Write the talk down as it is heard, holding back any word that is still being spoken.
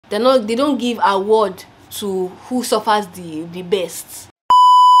They don't give award to who suffers the best.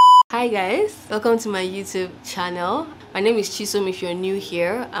 Hi guys, welcome to my YouTube channel. My name is Chisom. If you're new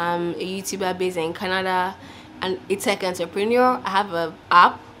here, I'm a YouTuber based in Canada and a tech entrepreneur. I have an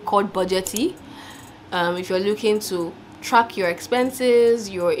app called Budgety. If you're looking to track your expenses,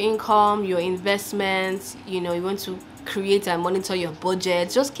 your income, your investments, you want to create and monitor your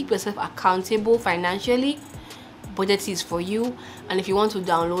budget, just keep yourself accountable financially, Budgety is for you. And if you want to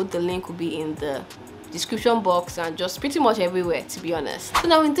download, the link will be in the description box and just pretty much everywhere, to be honest. So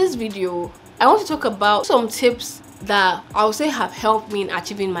now in this video, I want to talk about some tips that I would say have helped me in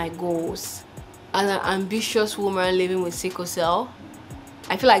achieving my goals as an ambitious woman living with sickle cell.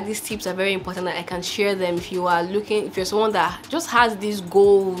 I feel like these tips are very important that I can share them if you're someone that just has these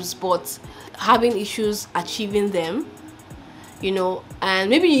goals but having issues achieving them, and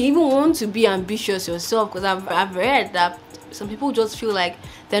maybe you even want to be ambitious yourself, because I've read that some people just feel like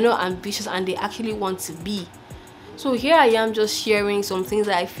they're not ambitious and they actually want to be. So here I am just sharing some things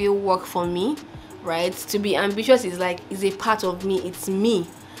that I feel work for me, right? To be ambitious is a part of me, it's me.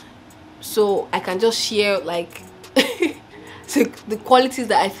 So I can just share so the qualities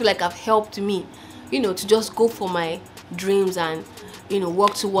that I feel like have helped me, to just go for my dreams and,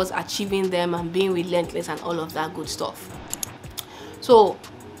 work towards achieving them and being relentless and all of that good stuff. So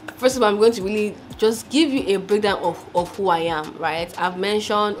first of all, I'm going to really just give you a breakdown of who I am, right? I've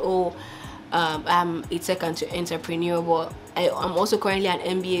mentioned, I'm a tech entrepreneur, but I'm also currently an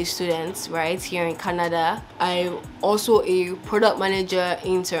MBA student, right, here in Canada. I'm also a product manager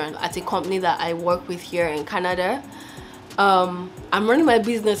intern at a company that I work with here in Canada. I'm running my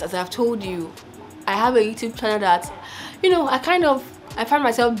business, as I've told you. I have a YouTube channel that, I find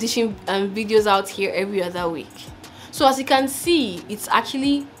myself dishing videos out here every other week. So as you can see, it's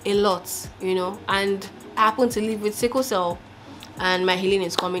actually a lot, and I happen to live with sickle cell and my healing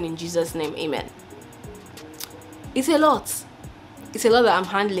is coming in Jesus' name, amen. It's a lot. It's a lot that I'm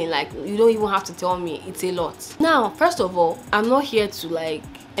handling. You don't even have to tell me, it's a lot. Now, first of all, I'm not here to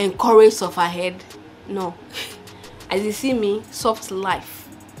encourage sufferhead. No. As you see me, soft life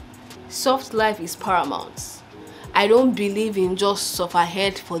is paramount. I don't believe in just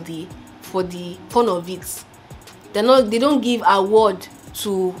sufferhead for the fun of it. They don't give award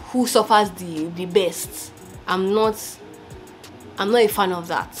to who suffers the best. I'm not a fan of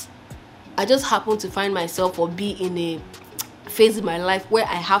that. I just happen to find myself or be in a phase in my life where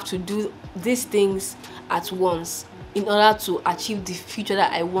I have to do these things at once in order to achieve the future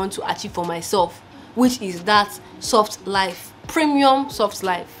that I want to achieve for myself, which is that soft life, premium soft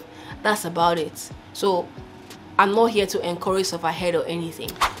life. That's about it. So I'm not here to encourage sufferhead or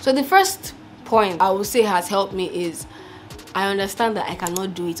anything. So the first point I would say has helped me is I understand that I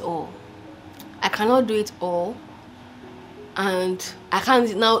cannot do it all. I cannot do it all, and I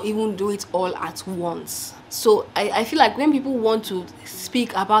can't now even do it all at once. So I feel like when people want to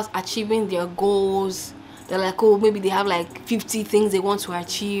speak about achieving their goals, they're like, oh, maybe they have 50 things they want to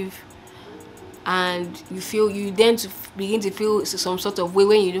achieve, and you then begin to feel some sort of way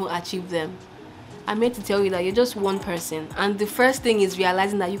when you don't achieve them. I'm here to tell you that you're just one person, and the first thing is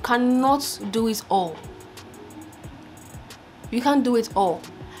realizing that you cannot do it all. You can't do it all.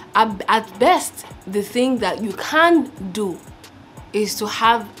 At best, the thing that you can do is to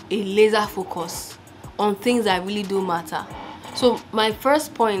have a laser focus on things that really do matter. So my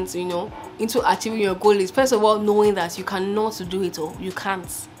first point, into achieving your goal is, first of all, knowing that you cannot do it all. You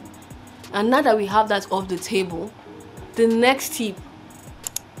can't. And now that we have that off the table, the next tip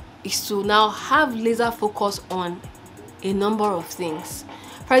is to now have laser focus on a number of things.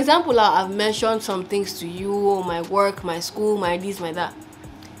 For example, I've mentioned some things to you: my work, my school, my this, my that.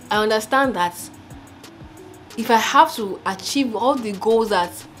 I understand that if I have to achieve all the goals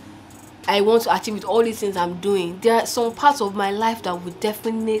that I want to achieve with all these things I'm doing, there are some parts of my life that would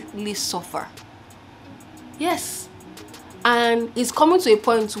definitely suffer. Yes. And it's coming to a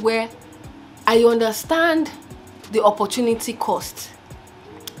point where I understand the opportunity cost,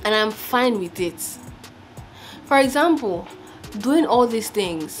 and I'm fine with it. For example, doing all these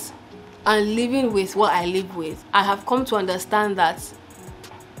things and living with what I live with, I have come to understand that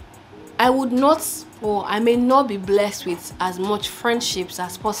I would not, or I may not be blessed with as much friendships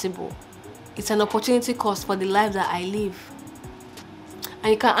as possible. It's an opportunity cost for the life that I live.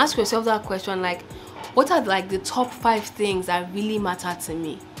 And you can ask yourself that question, what are the top 5 things that really matter to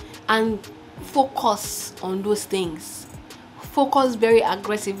me? And focus on those things. Focus very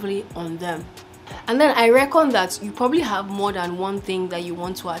aggressively on them. And then I reckon that you probably have more than one thing that you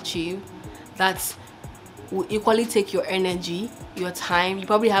want to achieve that will equally take your energy, your time. You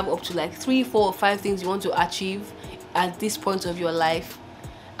probably have up to 3, 4, or 5 things you want to achieve at this point of your life.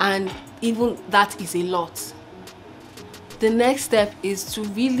 and even that is a lot. The next step is to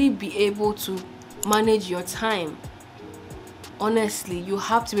really be able to manage your time. Honestly, you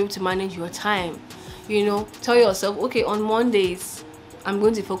have to be able to manage your time. You know, tell yourself, okay, on Mondays I'm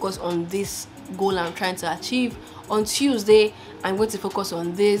going to focus on this goal I'm trying to achieve. On Tuesday I'm going to focus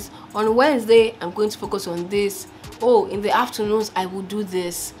on this. On Wednesday I'm going to focus on this. Oh, in the afternoons I will do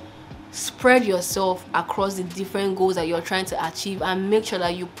this. Spread yourself across the different goals that you're trying to achieve, and make sure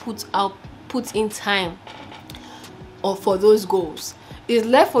that you put in time for those goals. It's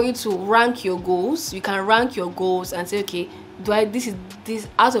left for you to rank your goals. You can rank your goals and say, okay, this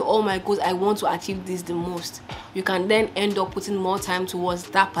out of all my goals, I want to achieve this the most. You can then end up putting more time towards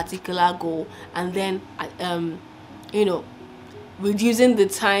that particular goal, and then you know, reducing the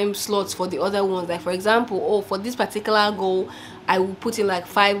time slots for the other ones. Like, for example, oh, for this particular goal I will put in like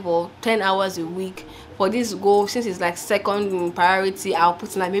 5 or 10 hours a week. For this goal, since it's like second in priority, I'll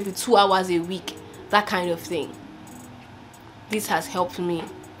put in like maybe 2 hours a week, that kind of thing. This has helped me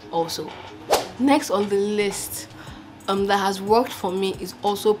also. Next on the list that has worked for me is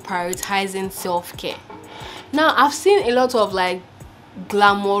also prioritizing self-care. Now, I've seen a lot of like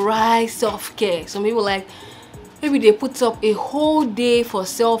glamorized self-care. Some people, like, maybe they put up a whole day for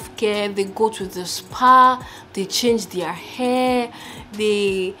self-care. They go to the spa, they change their hair,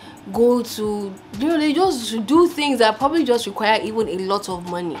 they go to, you know, they just do things that probably just require even a lot of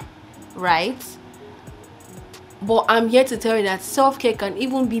money, right? But I'm here to tell you that self-care can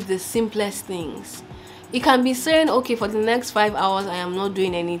even be the simplest things. It can be saying, okay, for the next 5 hours I am not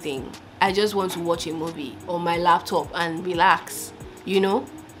doing anything. I just want to watch a movie on my laptop and relax, you know.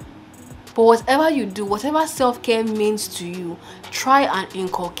 But whatever you do, whatever self-care means to you, try and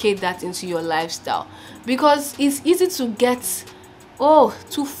inculcate that into your lifestyle, because it's easy to get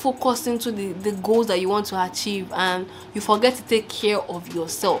too focused into the goals that you want to achieve, and you forget to take care of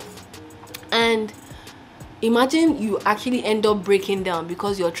yourself. And imagine you actually end up breaking down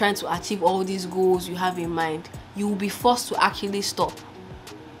because you're trying to achieve all these goals you have in mind. You will be forced to actually stop.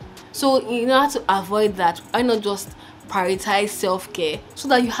 So in order to avoid that, why not just prioritize self-care so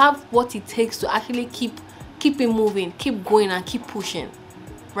that you have what it takes to actually keep it moving, keep going, and keep pushing,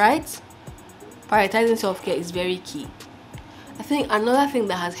 right? Prioritizing self-care is very key. I think another thing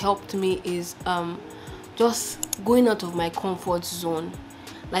that has helped me is just going out of my comfort zone.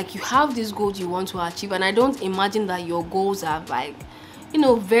 Like, you have these goals you want to achieve, and I don't imagine that your goals are like, you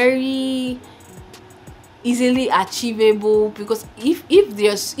know, very easily achievable, because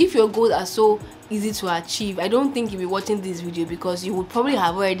if your goals are so easy to achieve, I don't think you'll be watching this video, because you would probably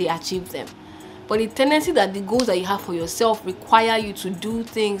have already achieved them. But the tendency that the goals that you have for yourself require you to do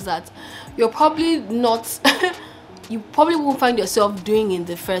things that you're probably not you probably won't find yourself doing in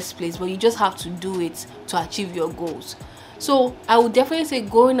the first place, but you just have to do it to achieve your goals. So I would definitely say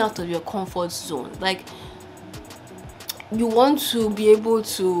going out of your comfort zone. Like, you want to be able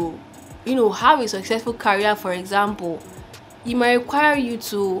to, you know, have a successful career, for example. It might require you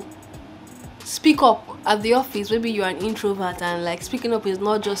to speak up at the office. Maybe you're an introvert and like speaking up is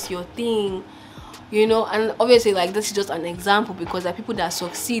not just your thing, you know. And obviously, like, this is just an example, because there are people that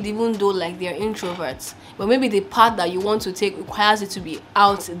succeed even though like they're introverts, but maybe the path that you want to take requires you to be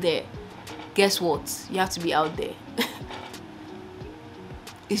out there. Guess what? You have to be out there.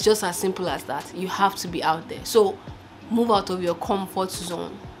 It's just as simple as that. You have to be out there. So move out of your comfort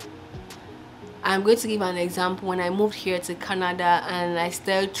zone. I'm going to give an example. When I moved here to Canada and I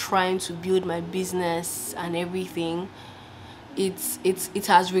started trying to build my business and everything, it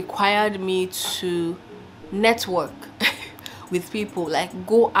has required me to network with people, like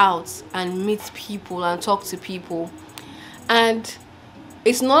go out and meet people and talk to people. And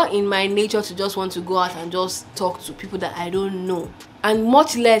it's not in my nature to just want to go out and just talk to people that I don't know, and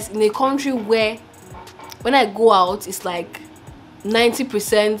much less in a country where when I go out it's like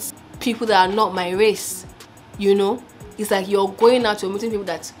 90% people that are not my race, you know. It's like you're going out, you're meeting people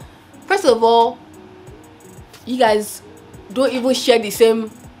that, first of all, you guys don't even share the same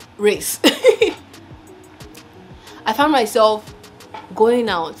race. I found myself going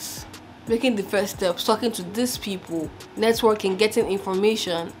out, making the first steps, talking to these people, networking, getting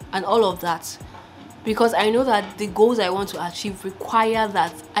information and all of that, because I know that the goals I want to achieve require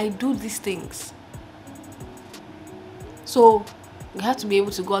that I do these things. So you have to be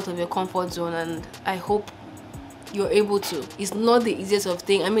able to go out of your comfort zone, and I hope you're able to. It's not the easiest of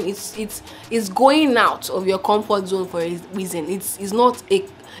things. I mean, it's going out of your comfort zone for a reason. It's not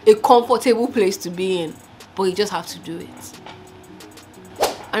a comfortable place to be in, but you just have to do it.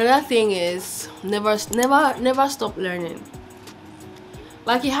 Another thing is never stop learning.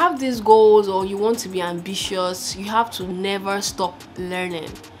 Like, you have these goals or you want to be ambitious, you have to never stop learning.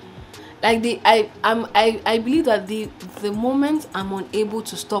 Like I believe that the moment I'm unable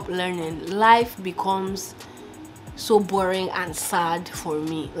to stop learning, life becomes so boring and sad for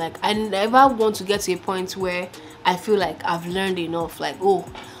me. Like, I never want to get to a point where I feel like I've learned enough. Like,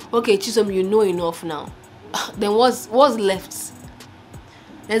 oh, okay, Chisom, you know enough now. Then what's left?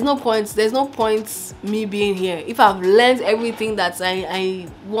 There's no point me being here if I've learned everything that I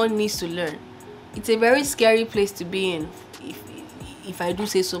one needs to learn. It's a very scary place to be in, if I do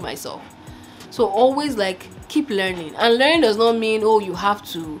say so myself. So always, like, keep learning. And learning does not mean, oh, you have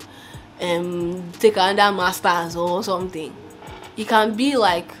to take another master's or something. It can be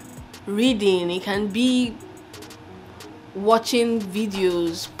like reading, it can be watching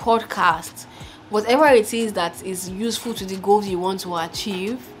videos, podcasts, whatever it is that is useful to the goals you want to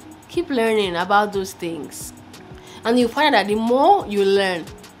achieve. Keep learning about those things, and you find out that the more you learn,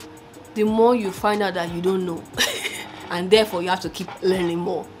 the more you find out that you don't know. And therefore you have to keep learning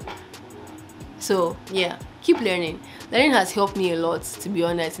more. So yeah, keep learning. Learning has helped me a lot, to be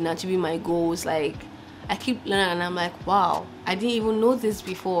honest, in achieving my goals. Like, I keep learning and I'm like, wow, I didn't even know this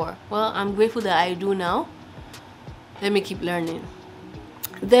before. Well, I'm grateful that I do now. Let me keep learning.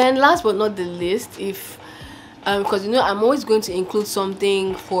 Then last but not the least, if because I'm always going to include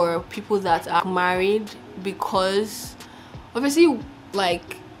something for people that are married, because obviously,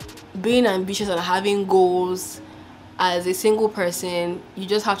 like, being ambitious and having goals as a single person, you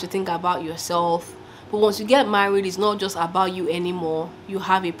just have to think about yourself. But once you get married, it's not just about you anymore. You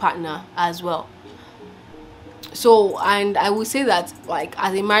have a partner as well. So, and I would say that, like,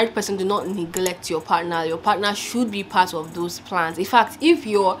 as a married person, do not neglect your partner. Your partner should be part of those plans. In fact, if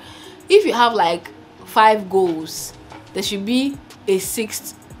you have like 5 goals, there should be a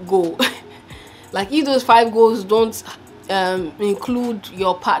 6th goal. Like, if those 5 goals don't include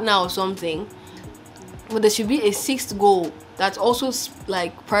your partner or something, but there should be a 6th goal that also,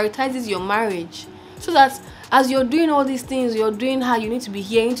 like, prioritizes your marriage, so that as you're doing all these things, you're doing how you need to be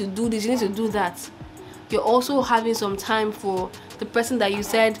here, you need to do this, you need to do that, you're also having some time for the person that you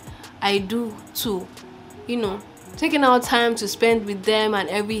said I do to, taking out time to spend with them and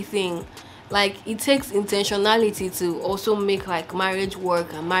everything. Like, it takes intentionality to also make, like, marriage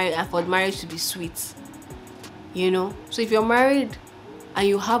work and for marriage to be sweet. So if you're married and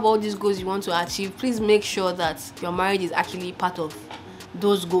you have all these goals you want to achieve, please make sure that your marriage is actually part of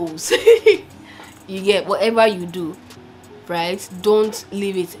those goals. You get, whatever you do, right? Don't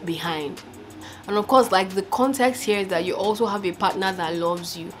leave it behind. And of course, like, the context here is that you also have a partner that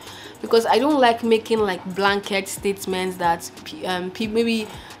loves you, because I don't like making, like, blanket statements that maybe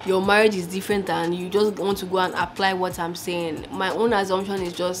your marriage is different and you just want to go and apply what I'm saying. My own assumption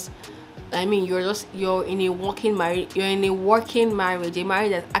is just, you're in a working marriage, a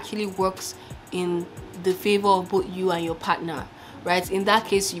marriage that actually works in the favor of both you and your partner, right? In that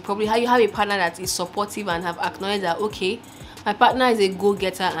case, you have a partner that is supportive and have acknowledged that, okay, my partner is a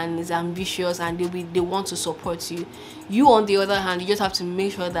go-getter and is ambitious and they want to support you. You, on the other hand, you just have to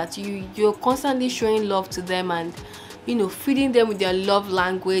make sure that you're constantly showing love to them and, feeding them with their love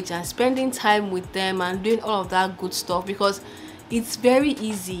language and spending time with them and doing all of that good stuff, because it's very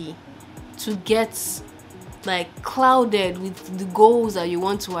easy to get, like, clouded with the goals that you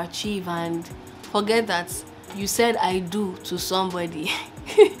want to achieve and forget that you said I do to somebody.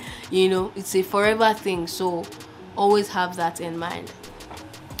 It's a forever thing, so always have that in mind.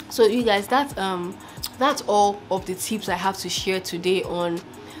 So you guys, that's all of the tips I have to share today on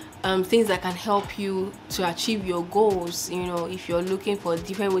things that can help you to achieve your goals. If you're looking for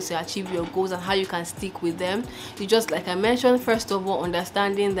different ways to achieve your goals and how you can stick with them, you just, like I mentioned, first of all,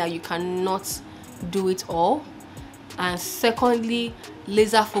 understanding that you cannot do it all, and secondly,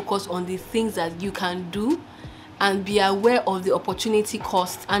 laser focus on the things that you can do and be aware of the opportunity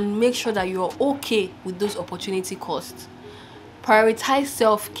costs and make sure that you're okay with those opportunity costs. Prioritize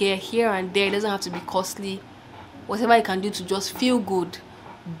self-care here and there. It doesn't have to be costly. Whatever you can do to just feel good,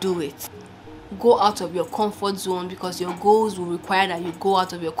 do it. Go out of your comfort zone, because your goals will require that you go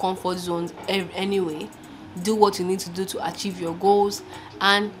out of your comfort zone anyway. Do what you need to do to achieve your goals,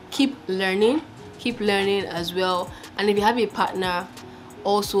 and keep learning as well. And if you have a partner,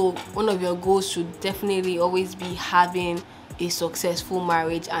 also, one of your goals should definitely always be having a successful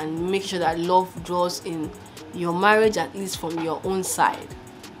marriage, and make sure that love draws in your marriage, at least from your own side.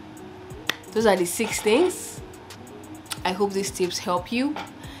 Those are the 6 things. I hope these tips help you.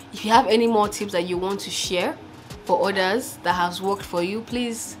 If you have any more tips that you want to share for others that has worked for you,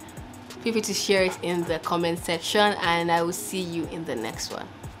 please feel free to share it in the comment section, and I will see you in the next one.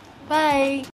 Bye.